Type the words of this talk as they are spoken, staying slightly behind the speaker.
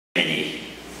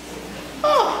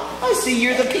Oh, I see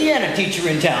you're the piano teacher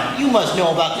in town. You must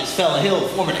know about this fella Hill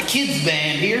forming a kids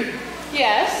band here.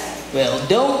 Yes. Well,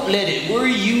 don't let it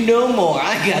worry you no more.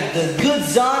 I got the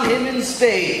goods on him in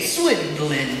spades.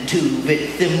 Swindling too, bit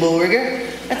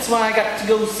Thimbleberger. That's why I got to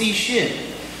go see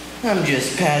Shin. I'm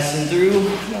just passing through.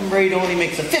 Number 8 only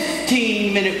makes a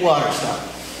 15-minute water stop.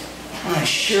 I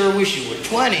sure wish it were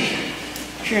 20.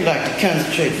 Sure like to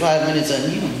concentrate 5 minutes on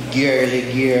you, girly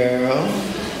girl.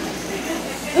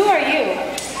 Who are you?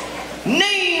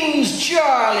 Name's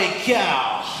Charlie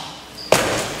Cowell.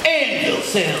 Anvil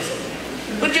salesman.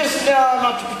 But just now I'm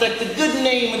out to protect the good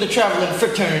name of the traveling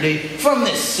fraternity from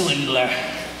this swindler.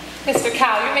 Mr.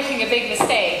 Cowell, you're making a big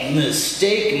mistake.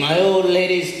 Mistake? My old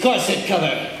lady's corset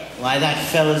cover. Why, that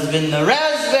fella's been the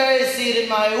raspberry seed in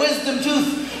my wisdom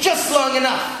tooth just long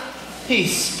enough. He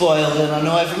spoiled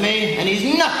Illinois for me, and he's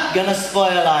not gonna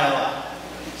spoil Iowa.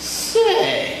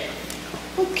 Say,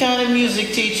 what kind of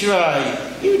music teacher are you?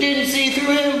 You didn't see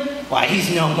through him? Why,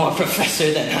 he's no more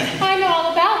professor than I know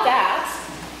all about that.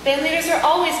 Band leaders are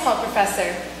always called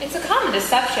professor. It's a common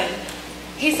deception.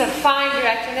 He's a fine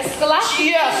director and a scholastic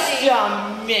Just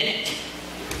a minute.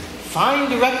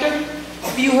 Fine director?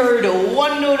 Have you heard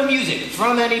one note of music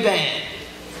from any band?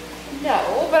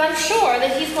 No, but I'm sure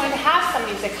that he's going to have some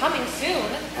music coming soon.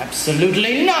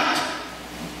 Absolutely not.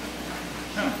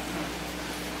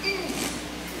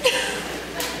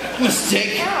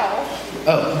 Mistake. How?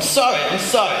 Oh, I'm sorry.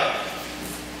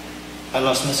 I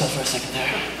lost myself for a second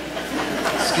there.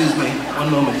 Excuse me, one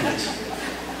moment, please.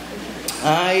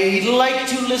 I'd like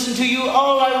to listen to you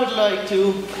all I would like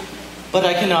to, but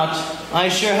I cannot. I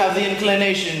sure have the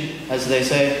inclination, as they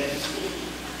say.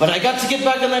 But I got to get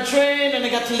back on that train, and I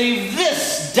got to leave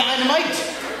this dynamite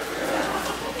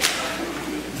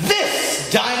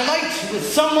with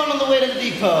someone on the way to the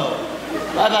depot.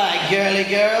 Bye-bye, girly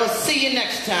girl. See you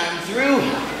next time through.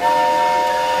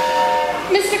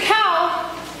 Mr.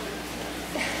 Cowell,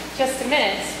 just a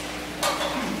minute.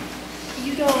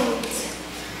 You don't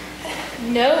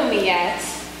know me yet.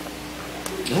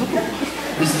 Oh,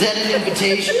 was that an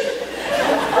invitation?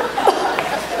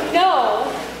 No.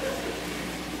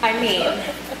 I mean,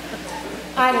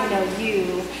 I don't know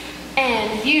you,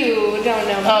 and you don't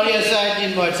know me. Oh, yes, I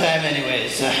need more time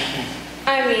anyways.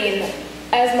 I mean,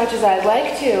 as much as I'd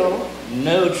like to.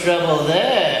 No trouble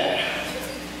there,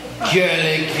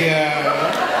 girly girl.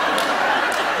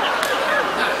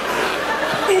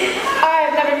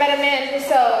 I've never met a man who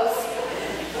sells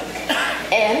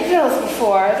anvils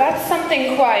before. That's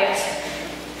something quite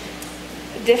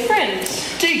different.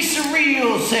 Takes a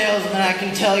real salesman, I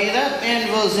can tell you that.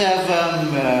 Anvils have,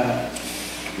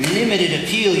 limited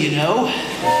appeal, you know.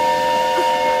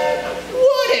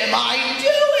 What am I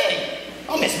doing?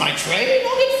 I'll miss my train,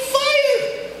 I'll get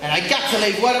fired. And I got to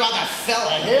leave word about that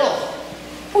fella Hill.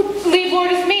 Well, leave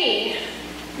word with me.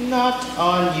 Not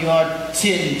on your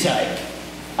tin type.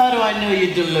 How do I know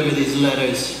you deliver these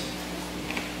letters?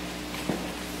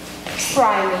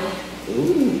 Try me.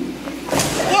 Ooh.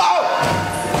 Whoa!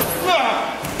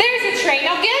 There's a train.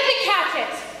 Now get in and catch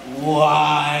it.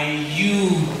 Why, you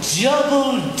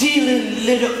double-dealing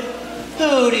little...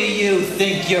 Who do you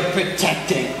think you're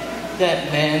protecting?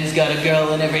 That man's got a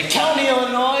girl in every county,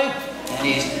 Illinois, and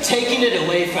he's taking it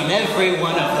away from every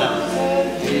one of them.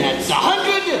 And that's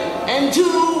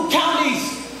 102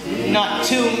 counties. Not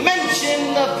to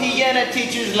mention the piano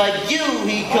teachers like you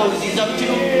he cozies up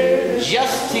to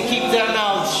just to keep their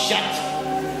mouths shut.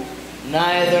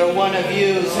 Neither one of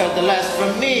you's heard the last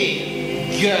from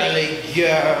me, girly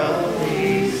girl.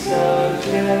 Please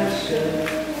suggestion,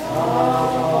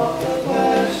 off the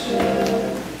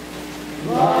question.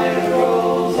 My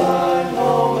rose, I'm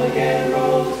home again,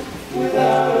 rose,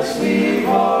 without a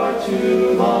sweetheart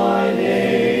to my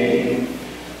name.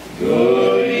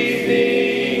 Good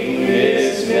evening,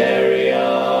 Miss Marianne.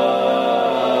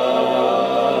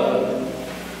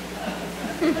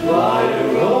 Light a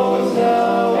rose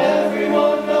now,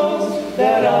 everyone knows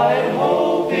that I'm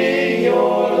hoping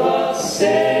you're the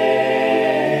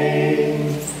same.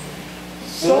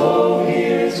 So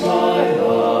here's my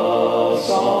love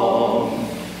song,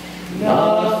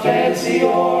 not fancy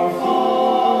or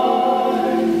fun.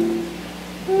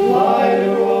 Light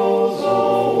a rose,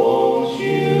 oh, won't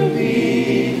you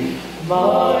be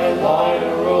my light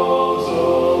a rose,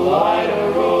 oh, light